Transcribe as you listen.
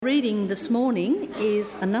Reading this morning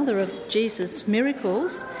is another of Jesus'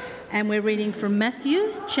 miracles, and we're reading from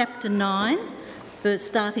Matthew chapter 9,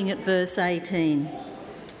 starting at verse 18.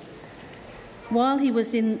 While he was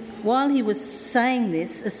saying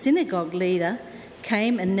this, a synagogue leader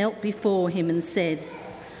came and knelt before him and said,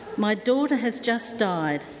 "My daughter has just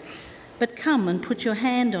died, but come and put your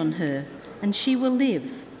hand on her, and she will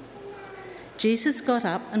live." Jesus got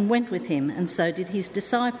up and went with him, and so did his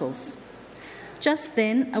disciples. Just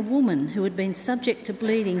then, a woman who had been subject to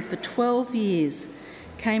bleeding for 12 years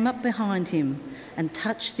came up behind him and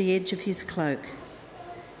touched the edge of his cloak.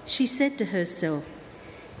 She said to herself,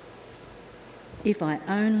 "If I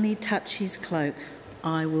only touch his cloak,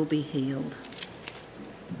 I will be healed."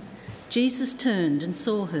 Jesus turned and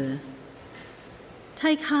saw her.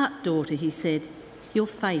 "Take heart, daughter," he said, "your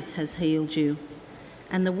faith has healed you."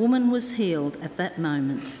 And the woman was healed at that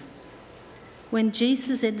moment. When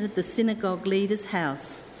Jesus entered the synagogue leader's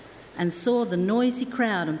house and saw the noisy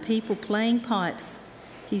crowd and people playing pipes,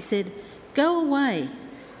 he said, "Go away,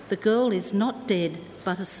 the girl is not dead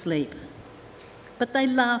but asleep." But they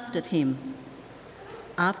laughed at him.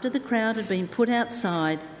 After the crowd had been put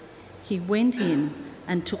outside, he went in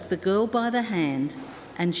and took the girl by the hand,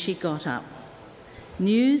 and she got up.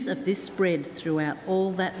 News of this spread throughout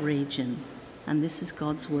all that region, and this is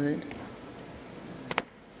God's word.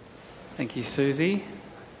 Thank you, Susie.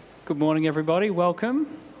 Good morning, everybody. Welcome.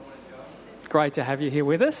 Great to have you here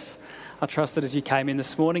with us. I trust that as you came in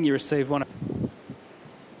this morning, you received one.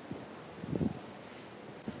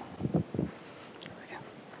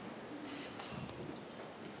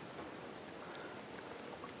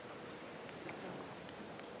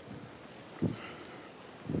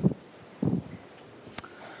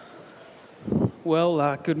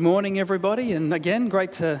 Well, good morning, everybody, and again,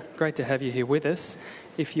 great to have you here with us.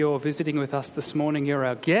 If you're visiting with us this morning, you're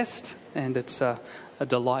our guest, and it's a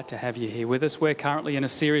delight to have you here with us. We're currently in a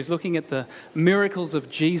series looking at the miracles of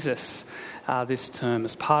Jesus this term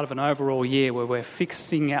as part of an overall year where we're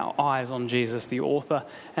fixing our eyes on Jesus, the author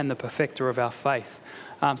and the perfecter of our faith.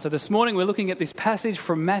 So this morning we're looking at this passage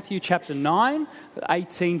from Matthew chapter 9,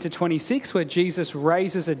 18 to 26, where Jesus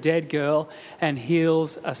raises a dead girl and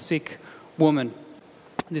heals a sick woman.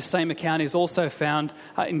 This same account is also found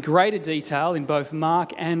in greater detail in both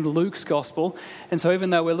Mark and Luke's gospel. And so even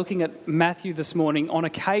though we're looking at Matthew this morning, on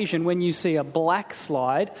occasion when you see a black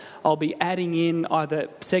slide, I'll be adding in either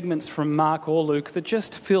segments from Mark or Luke that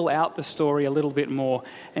just fill out the story a little bit more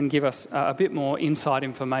and give us a bit more inside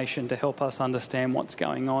information to help us understand what's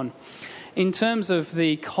going on. In terms of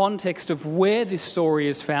the context of where this story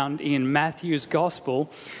is found in Matthew's gospel,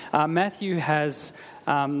 Matthew has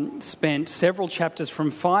spent several chapters from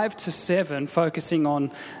 5 to 7 focusing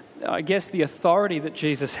on, the authority that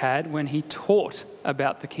Jesus had when he taught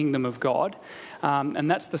about the kingdom of God, and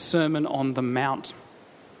that's the Sermon on the Mount.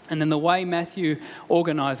 And then the way Matthew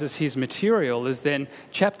organises his material is then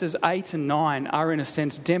chapters 8 and 9 are in a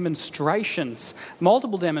sense demonstrations,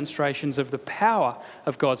 multiple demonstrations of the power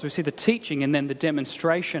of God. So we see the teaching and then the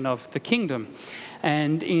demonstration of the kingdom.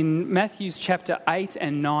 And in Matthew's chapter 8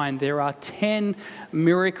 and 9, there are 10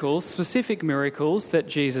 miracles, specific miracles that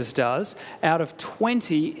Jesus does out of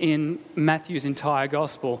 20 in Matthew's entire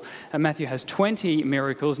gospel. And Matthew has 20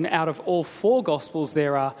 miracles, and out of all 4 gospels,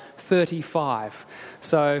 there are 35.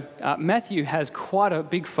 So Matthew has quite a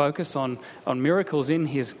big focus on miracles in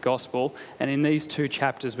his gospel, and in these 2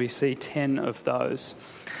 chapters, we see 10 of those.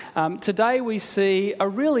 Today, we see a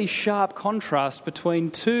really sharp contrast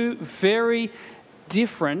between 2 very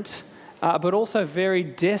different but also very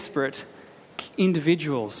desperate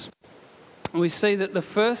individuals. We see that the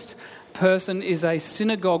first person is a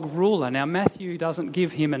synagogue ruler. Now, Matthew doesn't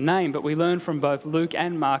give him a name, but we learn from both Luke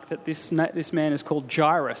and Mark that this man is called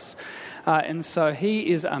Jairus. And so he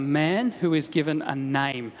is a man who is given a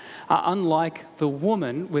name, unlike the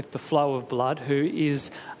woman with the flow of blood who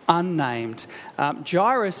is unnamed.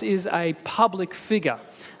 Jairus is a public figure.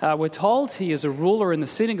 We're told he is a ruler in the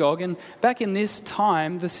synagogue, and back in this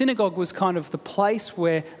time, the synagogue was kind of the place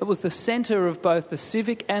where it was the centre of both the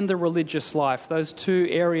civic and the religious life. Those 2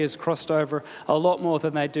 areas crossed over a lot more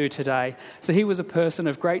than they do today. So he was a person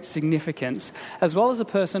of great significance, as well as a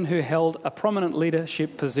person who held a prominent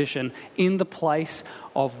leadership position in the place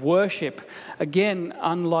of worship. Again,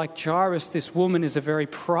 unlike Jairus, this woman is a very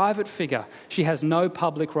private figure. She has no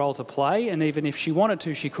public role to play, and even if she wanted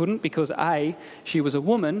to, she couldn't, because A, she was a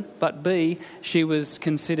woman, but B, she was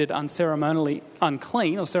considered ceremonially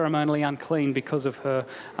unclean because of her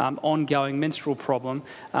ongoing menstrual problem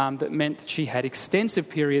that meant that she had extensive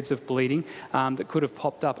periods of bleeding that could have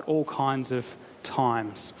popped up at all kinds of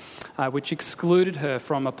times, which excluded her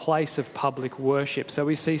from a place of public worship. So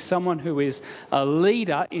we see someone who is a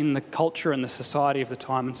leader in the culture and the society of the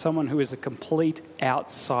time, and someone who is a complete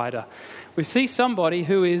outsider. We see somebody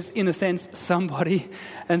who is, in a sense, somebody,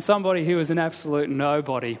 and somebody who is an absolute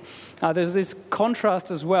nobody. There's this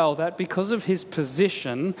contrast as well that because of his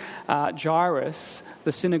position, Jairus,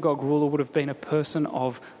 the synagogue ruler, would have been a person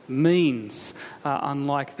of means,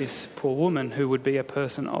 unlike this poor woman who would be a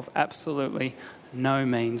person of absolutely no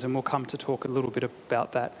means. And we'll come to talk a little bit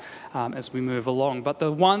about that as we move along. But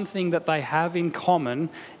the one thing that they have in common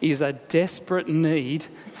is a desperate need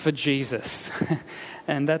for Jesus.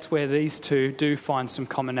 And that's where these two do find some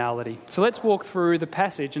commonality. So let's walk through the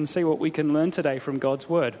passage and see what we can learn today from God's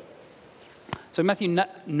word. So Matthew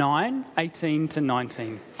 9, 18 to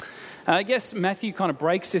 19. I guess Matthew kind of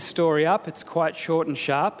breaks this story up, it's quite short and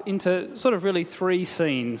sharp, into sort of really three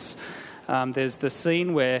scenes. There's the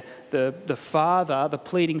scene where the father, the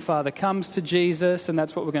pleading father, comes to Jesus, and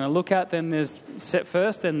that's what we're going to look at. Then there's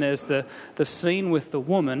the scene with the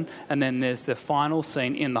woman, and then there's the final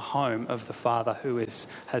scene in the home of the father who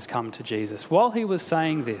has come to Jesus. While he was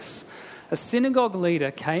saying this, a synagogue leader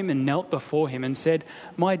came and knelt before him and said,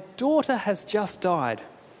 "My daughter has just died,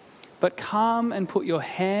 but come and put your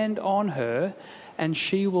hand on her and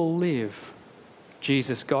she will live."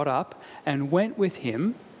 Jesus got up and went with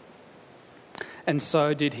him, and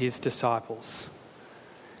so did his disciples.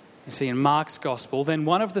 You see, in Mark's gospel, then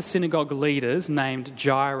one of the synagogue leaders named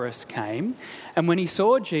Jairus came, and when he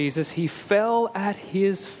saw Jesus, he fell at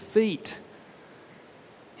his feet.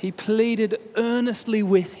 He pleaded earnestly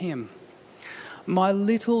with him, "My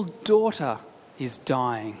little daughter is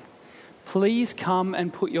dying. Please come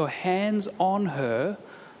and put your hands on her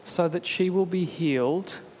so that she will be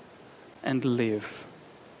healed and live."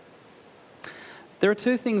 There are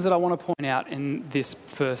two things that I want to point out in this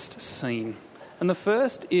first scene. And the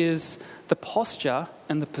first is the posture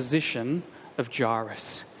and the position of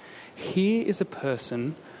Jairus. Here is a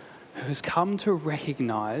person who has come to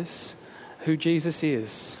recognize who Jesus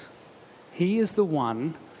is. He is the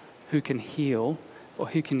one who can heal, or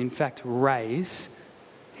who can in fact raise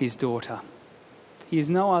his daughter. He's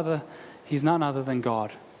none other than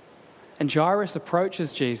God. And Jairus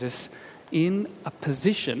approaches Jesus in a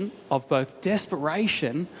position of both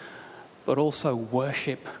desperation but also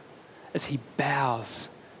worship as he bows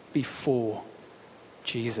before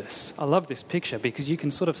Jesus. I love this picture because you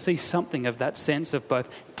can sort of see something of that sense of both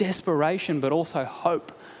desperation but also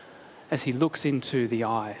hope as he looks into the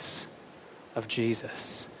eyes of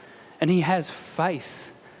Jesus. And he has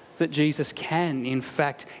faith that Jesus can, in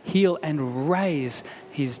fact, heal and raise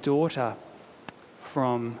his daughter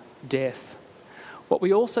from death. What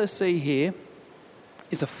we also see here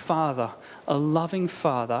is a father, a loving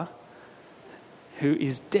father who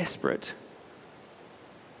is desperate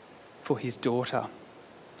for his daughter,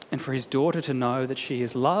 and for his daughter to know that she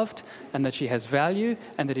is loved and that she has value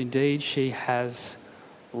and that indeed she has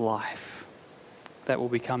life. That will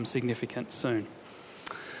become significant soon.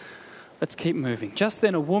 Let's keep moving. Just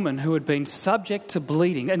then a woman who had been subject to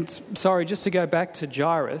bleeding, and sorry, just to go back to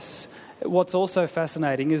Jairus, what's also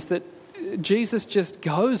fascinating is that Jesus just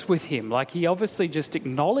goes with him. Like, he obviously just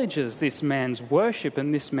acknowledges this man's worship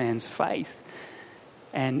and this man's faith.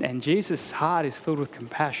 And Jesus' heart is filled with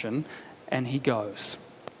compassion, and he goes.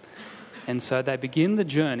 And so they begin the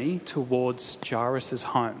journey towards Jairus'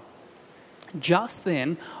 home. Just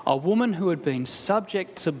then, a woman who had been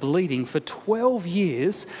subject to bleeding for 12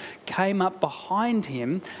 years came up behind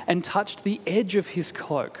him and touched the edge of his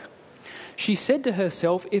cloak. She said to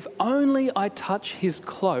herself, "If only I touch his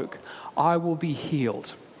cloak, I will be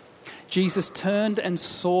healed." Jesus turned and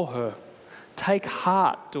saw her. "Take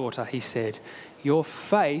heart, daughter," he said. "Your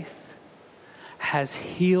faith has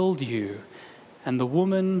healed you." And the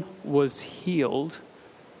woman was healed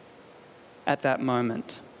at that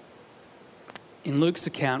moment. In Luke's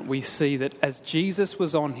account, we see that as Jesus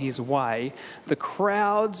was on his way, the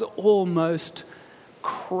crowds almost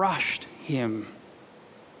crushed him.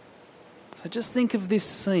 So just think of this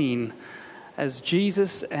scene as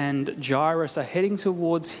Jesus and Jairus are heading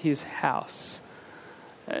towards his house.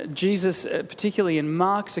 Jesus, particularly in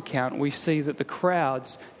Mark's account, we see that the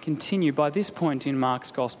crowds continue. By this point in Mark's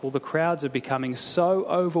gospel, the crowds are becoming so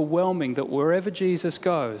overwhelming that wherever Jesus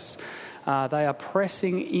goes, they are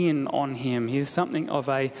pressing in on him. He's something of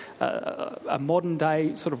a modern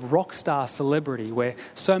day sort of rock star celebrity where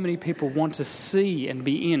so many people want to see and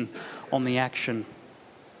be in on the action.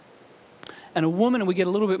 And a woman, we get a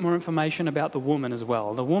little bit more information about the woman as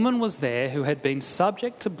well. The woman was there who had been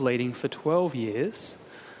subject to bleeding for 12 years.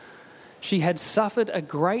 She had suffered a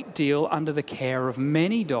great deal under the care of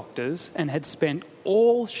many doctors and had spent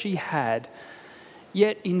all she had,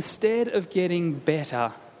 yet instead of getting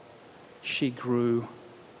better, she grew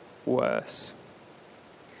worse.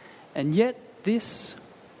 And yet this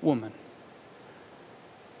woman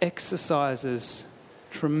exercises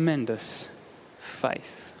tremendous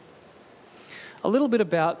faith. A little bit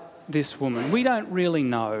about this woman. We don't really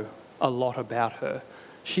know a lot about her.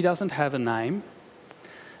 She doesn't have a name,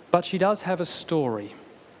 but she does have a story.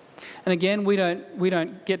 And again, we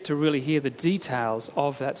don't get to really hear the details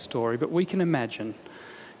of that story, but we can imagine.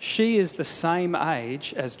 She is the same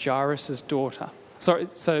age as Jairus' daughter.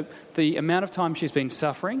 So the amount of time she's been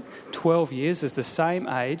suffering, 12 years, is the same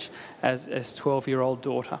age as 12-year-old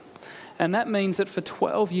daughter. And that means that for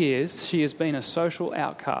 12 years, she has been a social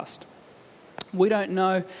outcast. We don't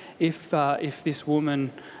know if this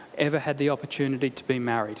woman ever had the opportunity to be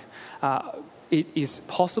married. It is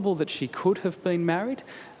possible that she could have been married,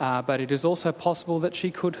 but it is also possible that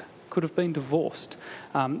she could have been divorced.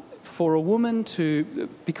 For a woman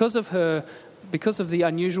because of the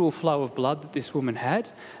unusual flow of blood that this woman had,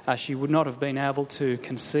 she would not have been able to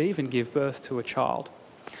conceive and give birth to a child.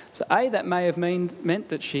 So A, that may have meant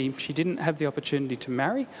that she didn't have the opportunity to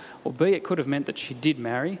marry, or B, it could have meant that she did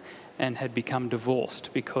marry and had become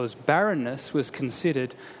divorced, because barrenness was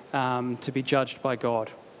considered to be judged by God.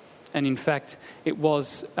 And in fact, it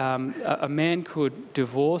was a man could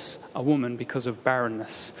divorce a woman because of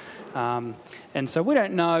barrenness. And so we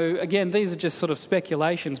don't know. Again, these are just sort of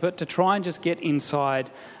speculations, but to try and just get inside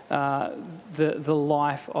the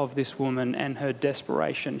life of this woman and her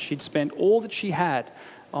desperation. She'd spent all that she had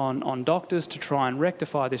on doctors to try and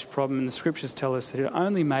rectify this problem, and the scriptures tell us that it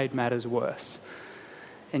only made matters worse.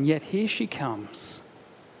 And yet here she comes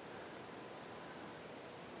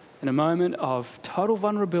in a moment of total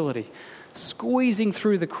vulnerability, squeezing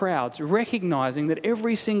through the crowds, recognising that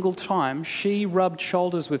every single time she rubbed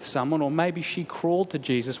shoulders with someone, or maybe she crawled to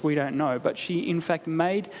Jesus, we don't know, but she in fact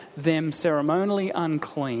made them ceremonially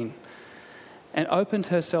unclean and opened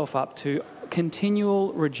herself up to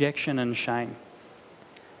continual rejection and shame.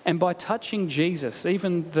 And by touching Jesus,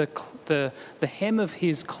 even the hem of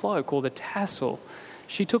his cloak or the tassel,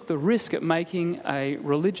 she took the risk at making a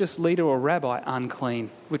religious leader or rabbi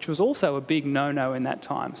unclean, which was also a big no-no in that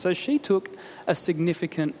time. So she took a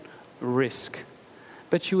significant risk.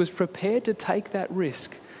 But she was prepared to take that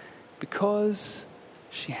risk because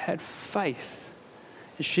she had faith.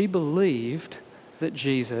 She believed that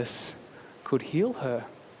Jesus could heal her.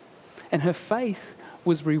 And her faith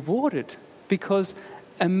was rewarded because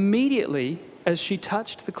immediately as she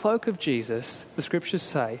touched the cloak of Jesus, the scriptures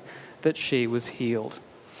say that she was healed.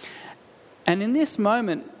 And in this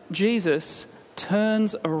moment, Jesus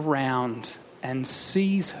turns around and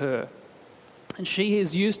sees her. And she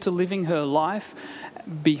is used to living her life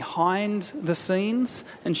behind the scenes,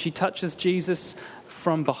 and she touches Jesus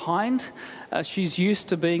from behind. She's used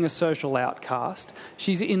to being a social outcast.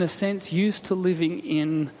 She's, in a sense, used to living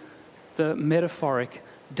in the metaphoric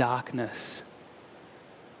darkness.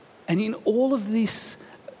 And in all of this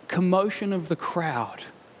commotion of the crowd,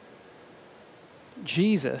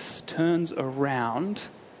 Jesus turns around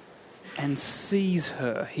and sees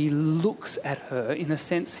her. He looks at her. In a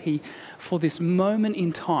sense, he, for this moment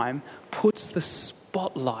in time, puts the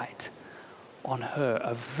spotlight on her,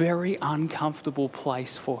 a very uncomfortable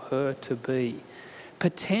place for her to be,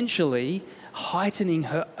 potentially heightening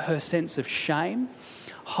her sense of shame,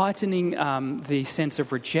 heightening the sense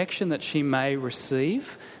of rejection that she may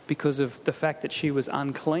receive because of the fact that she was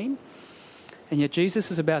unclean. And yet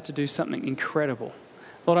Jesus is about to do something incredible.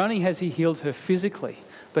 Not only has he healed her physically,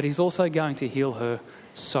 but he's also going to heal her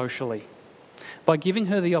socially by giving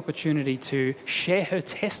her the opportunity to share her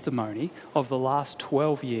testimony of the last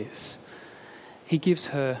 12 years. He gives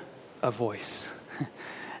her a voice.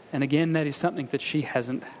 And again, that is something that she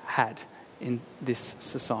hasn't had in this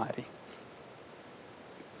society.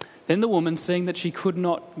 Then the woman, seeing that she could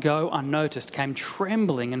not go unnoticed, came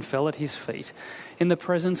trembling and fell at his feet. In the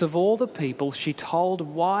presence of all the people, she told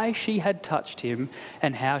why she had touched him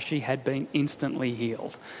and how she had been instantly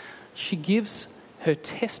healed. She gives her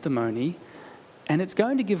testimony, and it's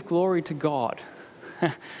going to give glory to God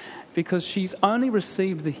because she's only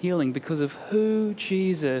received the healing because of who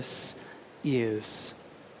Jesus is.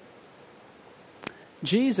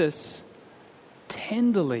 Jesus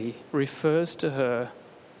tenderly refers to her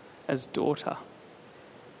as daughter.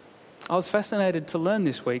 I was fascinated to learn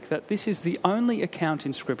this week that this is the only account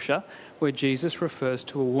in Scripture where Jesus refers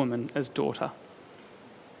to a woman as daughter.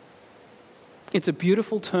 It's a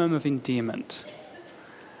beautiful term of endearment.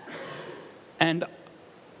 And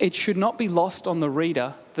it should not be lost on the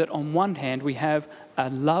reader that on one hand we have a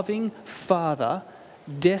loving father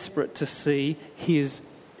desperate to see his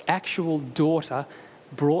actual daughter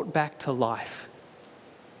brought back to life.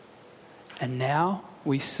 And now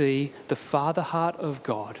we see the Father heart of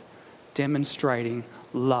God demonstrating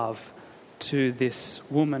love to this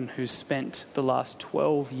woman who spent the last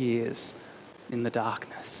 12 years in the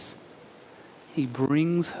darkness. He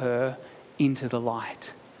brings her into the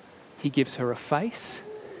light. He gives her a face.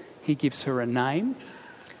 He gives her a name.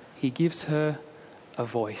 He gives her a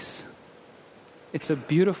voice. It's a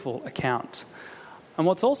beautiful account. And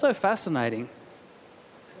what's also fascinating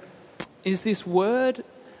is this word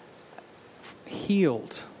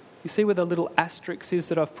healed. You see where the little asterisk is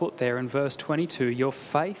that I've put there in verse 22, your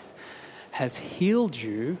faith has healed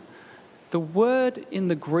you. The word in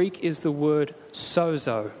the Greek is the word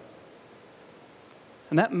sozo,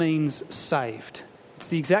 and that means saved. It's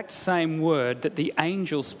the exact same word that the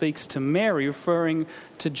angel speaks to Mary, referring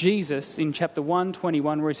to Jesus in chapter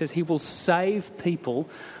 1:21, where he says he will save people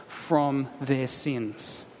from their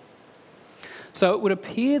sins. So it would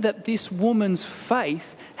appear that this woman's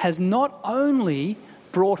faith has not only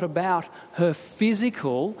brought about her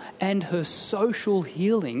physical and her social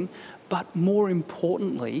healing, but more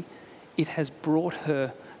importantly, it has brought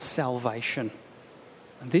her salvation.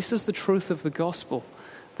 And this is the truth of the gospel,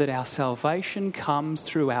 that our salvation comes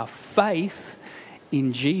through our faith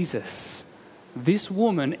in Jesus. This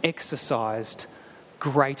woman exercised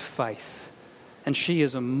great faith, and she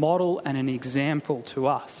is a model and an example to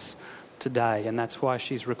us today, and that's why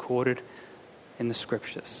she's recorded in the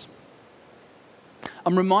scriptures.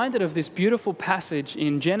 I'm reminded of this beautiful passage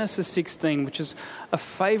in Genesis 16, which is a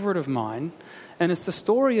favourite of mine, and it's the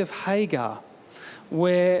story of Hagar,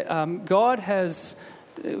 where God has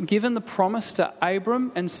given the promise to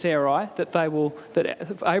Abram and Sarai that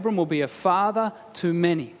Abram will be a father to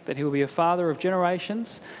many, that he will be a father of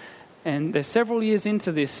generations. And they're several years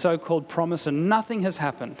into this so-called promise, and nothing has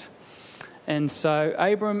happened. And so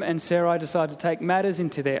Abram and Sarai decide to take matters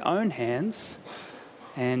into their own hands,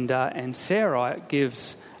 and Sarai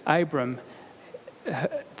gives Abram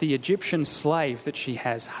the Egyptian slave that she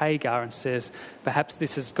has, Hagar, and says, perhaps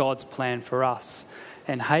this is God's plan for us.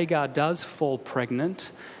 And Hagar does fall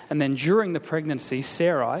pregnant, and then during the pregnancy,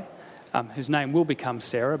 Sarai, whose name will become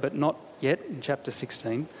Sarah, but not yet in chapter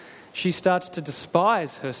 16, she starts to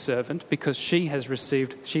despise her servant because she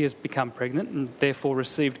has become pregnant and therefore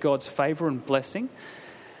received God's favour and blessing.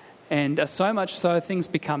 And so much so, things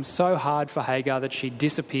become so hard for Hagar that she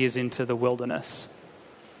disappears into the wilderness.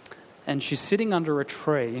 And she's sitting under a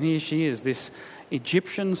tree, and here she is, this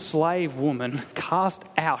Egyptian slave woman cast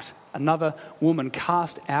out, another woman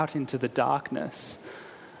cast out into the darkness,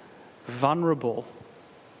 vulnerable.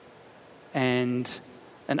 And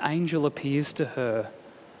an angel appears to her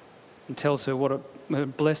and tells her what a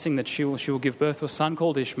blessing that she will give birth to a son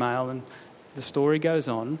called Ishmael, and the story goes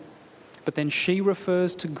on. But then she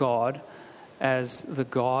refers to God as the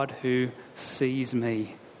God who sees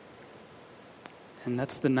me. And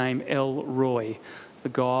that's the name El Roy, the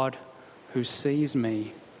God who sees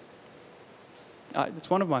me.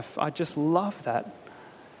 It's one of my, I just love that.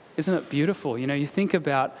 Isn't it beautiful? You know, you think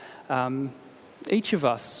about each of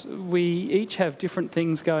us, we each have different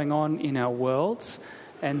things going on in our worlds,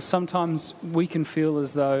 and sometimes we can feel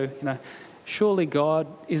as though, surely God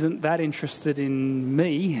isn't that interested in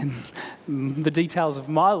me and the details of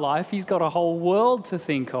my life. He's got a whole world to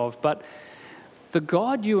think of. But the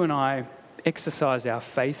God you and I exercise our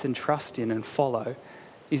faith and trust in and follow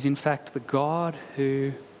is in fact the God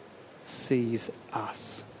who sees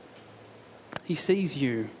us. He sees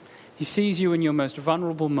you. He sees you in your most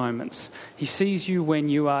vulnerable moments. He sees you when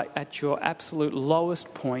you are at your absolute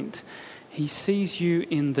lowest point. He sees you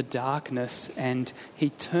in the darkness, and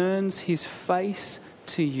he turns his face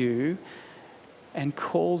to you and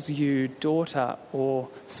calls you daughter or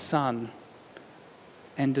son,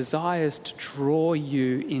 and desires to draw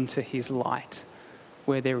you into his light,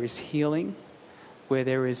 where there is healing, where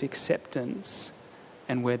there is acceptance,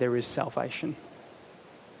 and where there is salvation.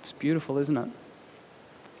 It's beautiful, isn't it?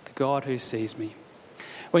 The God who sees me.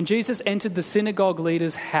 When Jesus entered the synagogue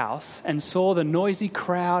leader's house and saw the noisy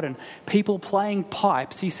crowd and people playing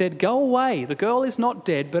pipes, he said, "Go away, the girl is not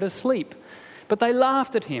dead but asleep." But they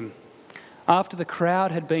laughed at him. After the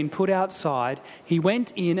crowd had been put outside, he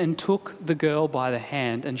went in and took the girl by the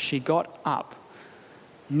hand, and she got up.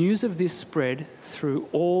 News of this spread through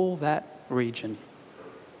all that region.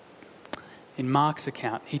 In Mark's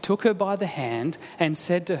account, he took her by the hand and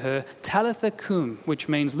said to her, "Talitha cum," which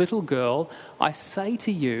means, "Little girl, I say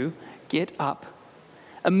to you, get up."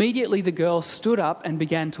 Immediately the girl stood up and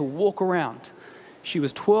began to walk around. She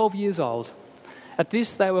was 12 years old. At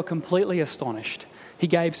this, they were completely astonished. He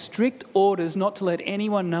gave strict orders not to let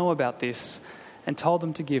anyone know about this and told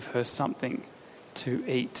them to give her something to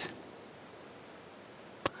eat.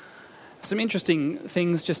 Some interesting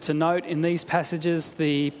things just to note in these passages,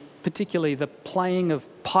 particularly the playing of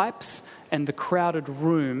pipes and the crowded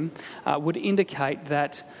room would indicate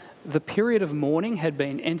that the period of mourning had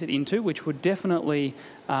been entered into, which would definitely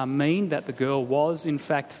mean that the girl was in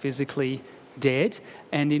fact physically dead.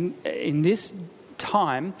 And in this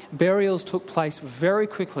time, burials took place very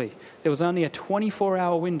quickly. There was only a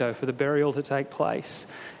 24-hour window for the burial to take place.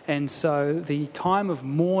 And so the time of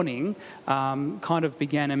mourning kind of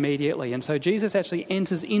began immediately. And so Jesus actually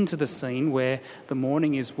enters into the scene where the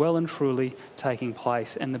mourning is well and truly taking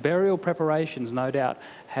place. And the burial preparations, no doubt,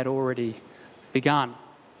 had already begun.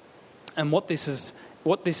 And what the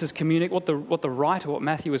writer, what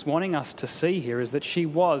Matthew is wanting us to see here is that she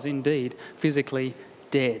was indeed physically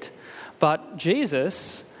dead. But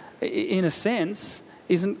Jesus, in a sense,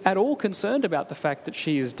 isn't at all concerned about the fact that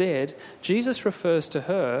she is dead. Jesus refers to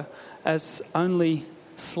her as only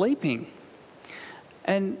sleeping.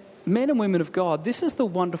 And men and women of God, this is the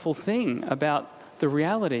wonderful thing about the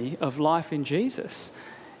reality of life in Jesus,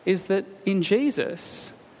 is that in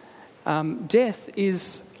Jesus, death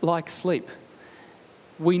is like sleep.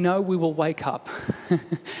 We know we will wake up.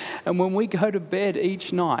 And when we go to bed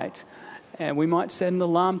each night, and we might set an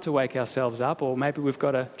alarm to wake ourselves up, or maybe we've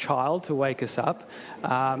got a child to wake us up,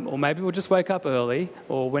 or maybe we'll just wake up early,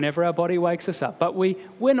 or whenever our body wakes us up. But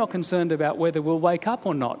we're not concerned about whether we'll wake up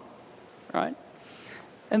or not, right?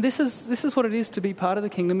 And this is what it is to be part of the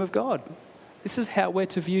kingdom of God. This is how we're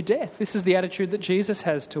to view death. This is the attitude that Jesus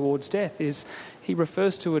has towards death, is he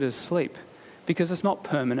refers to it as sleep, because it's not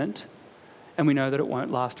permanent, and we know that it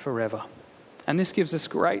won't last forever. And this gives us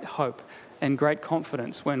great hope and great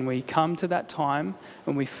confidence when we come to that time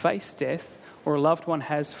when we face death, or a loved one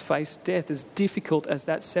has faced death, as difficult as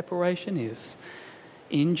that separation is.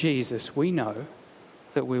 In Jesus, we know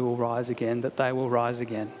that we will rise again, that they will rise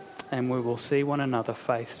again, and we will see one another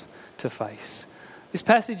face to face. This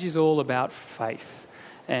passage is all about faith,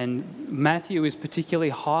 and Matthew is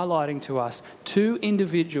particularly highlighting to us two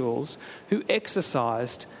individuals who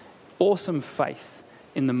exercised awesome faith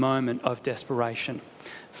in the moment of desperation.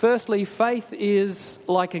 Firstly, faith is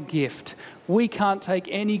like a gift. We can't take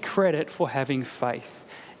any credit for having faith.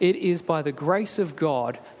 It is by the grace of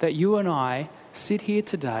God that you and I sit here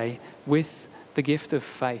today with the gift of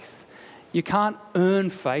faith. You can't earn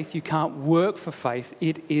faith, you can't work for faith.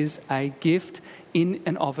 It is a gift in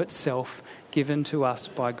and of itself given to us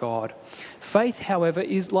by God. Faith, however,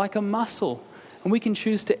 is like a muscle, and we can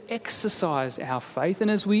choose to exercise our faith. And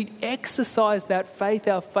as we exercise that faith,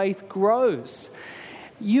 our faith grows.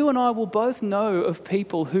 You and I will both know of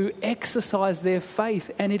people who exercise their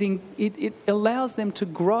faith, and it allows them to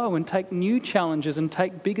grow and take new challenges and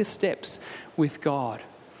take bigger steps with God.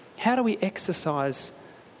 How do we exercise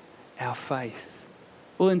our faith?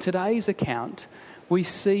 Well, in today's account, we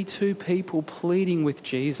see two people pleading with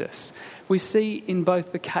Jesus. We see in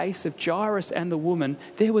both the case of Jairus and the woman,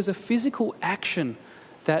 there was a physical action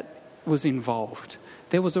that was involved.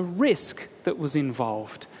 There was a risk that was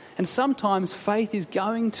involved. And sometimes faith is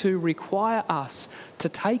going to require us to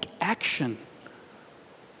take action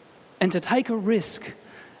and to take a risk.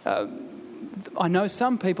 I know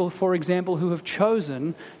some people, for example, who have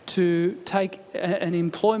chosen to take an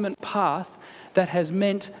employment path that has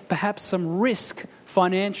meant perhaps some risk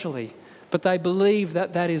financially, but they believe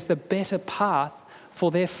that that is the better path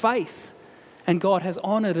for their faith. And God has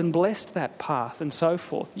honoured and blessed that path and so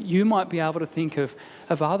forth. You might be able to think of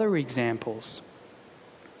other examples.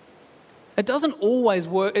 It doesn't always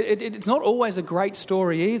work. It's not always a great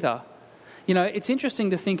story either. You know, it's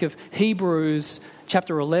interesting to think of Hebrews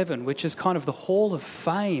chapter 11, which is kind of the hall of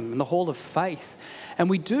fame and the hall of faith. And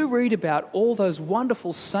we do read about all those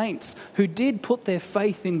wonderful saints who did put their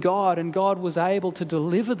faith in God, and God was able to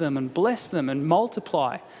deliver them and bless them and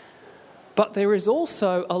multiply. But there is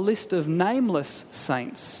also a list of nameless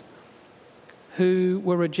saints who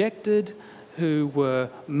were rejected, who were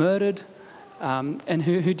murdered, and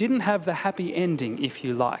who didn't have the happy ending, if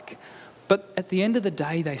you like. But at the end of the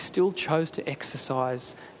day, they still chose to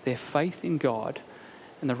exercise their faith in God.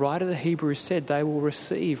 And the writer of the Hebrews said they will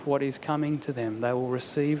receive what is coming to them. They will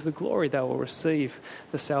receive the glory. They will receive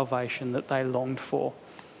the salvation that they longed for.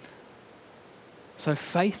 So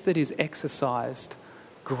faith that is exercised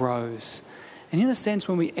grows. And in a sense,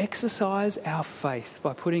 when we exercise our faith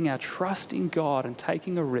by putting our trust in God and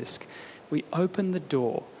taking a risk, we open the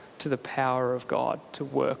door to the power of God to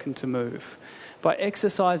work and to move. By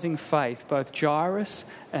exercising faith, both Jairus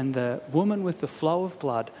and the woman with the flow of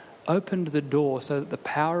blood opened the door so that the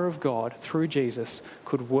power of God through Jesus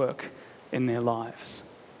could work in their lives.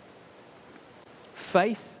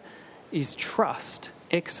 Faith is trust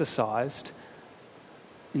exercised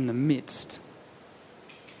in the midst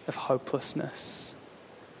of hopelessness.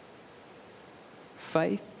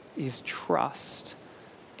 Faith is trust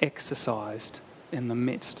exercised in the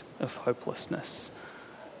midst of hopelessness.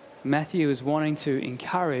 Matthew is wanting to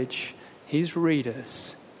encourage his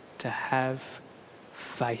readers to have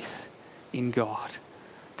faith in God,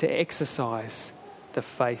 to exercise the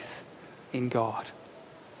faith in God.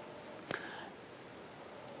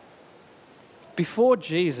 Before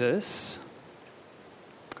Jesus,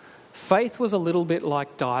 faith was a little bit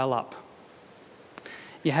like dial-up.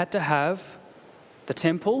 You had to have the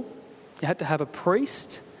temple, you had to have a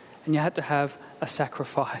priest, and you had to have a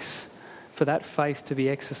sacrifice for that faith to be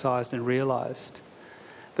exercised and realised.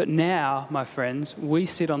 But now, my friends, we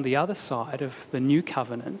sit on the other side of the new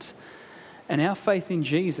covenant, and our faith in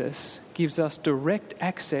Jesus gives us direct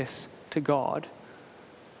access to God.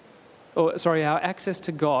 Our access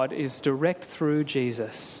to God is direct through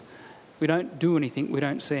Jesus. We don't do anything, we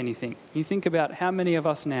don't see anything. You think about how many of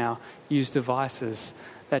us now use devices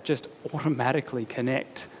that just automatically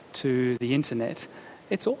connect to the internet.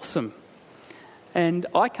 It's awesome. And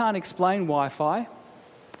I can't explain Wi-Fi,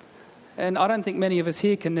 and I don't think many of us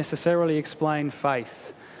here can necessarily explain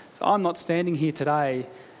faith. So I'm not standing here today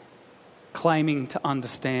claiming to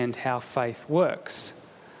understand how faith works,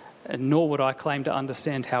 and nor would I claim to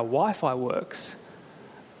understand how Wi-Fi works.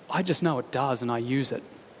 I just know it does, and I use it.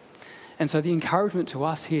 And so the encouragement to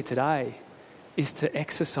us here today is to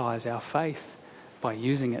exercise our faith by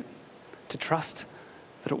using it, to trust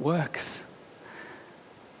that it works.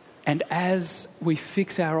 And as we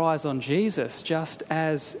fix our eyes on Jesus, just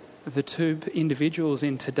as the two individuals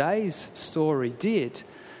in today's story did,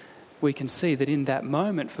 we can see that in that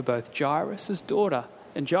moment for both Jairus' daughter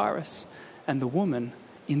and Jairus and the woman,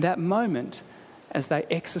 in that moment, as they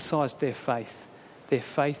exercised their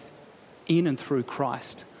faith in and through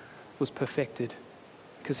Christ was perfected,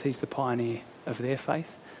 because he's the pioneer of their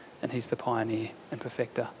faith and he's the pioneer and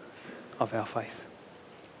perfecter of our faith.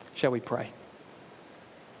 Shall we pray?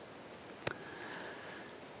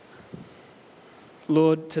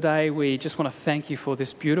 Lord, today we just want to thank you for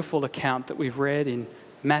this beautiful account that we've read in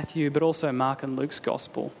Matthew, but also Mark and Luke's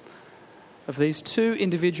Gospel, of these two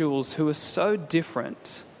individuals who are so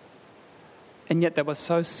different, and yet they were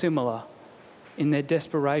so similar in their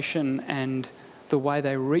desperation and the way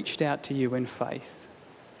they reached out to you in faith.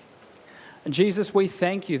 And Jesus, we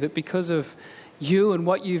thank you that because of you and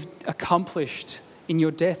what you've accomplished in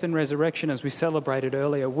your death and resurrection, as we celebrated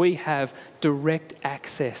earlier, we have direct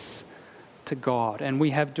access to God, and we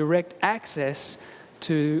have direct access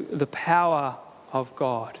to the power of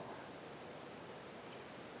God.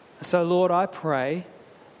 So, Lord, I pray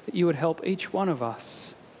that you would help each one of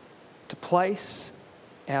us to place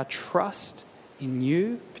our trust in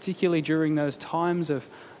you, particularly during those times of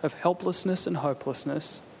helplessness and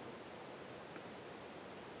hopelessness,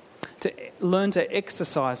 to learn to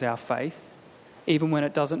exercise our faith, even when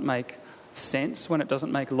it doesn't make sense, when it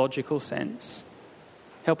doesn't make logical sense.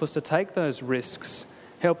 Help us to take those risks.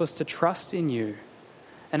 Help us to trust in you.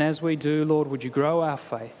 And as we do, Lord, would you grow our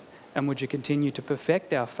faith, and would you continue to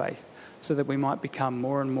perfect our faith so that we might become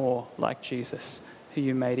more and more like Jesus, who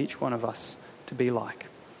you made each one of us to be like.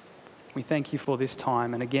 We thank you for this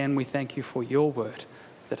time, and again, we thank you for your word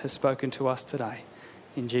that has spoken to us today.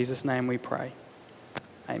 In Jesus' name we pray.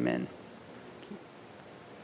 Amen.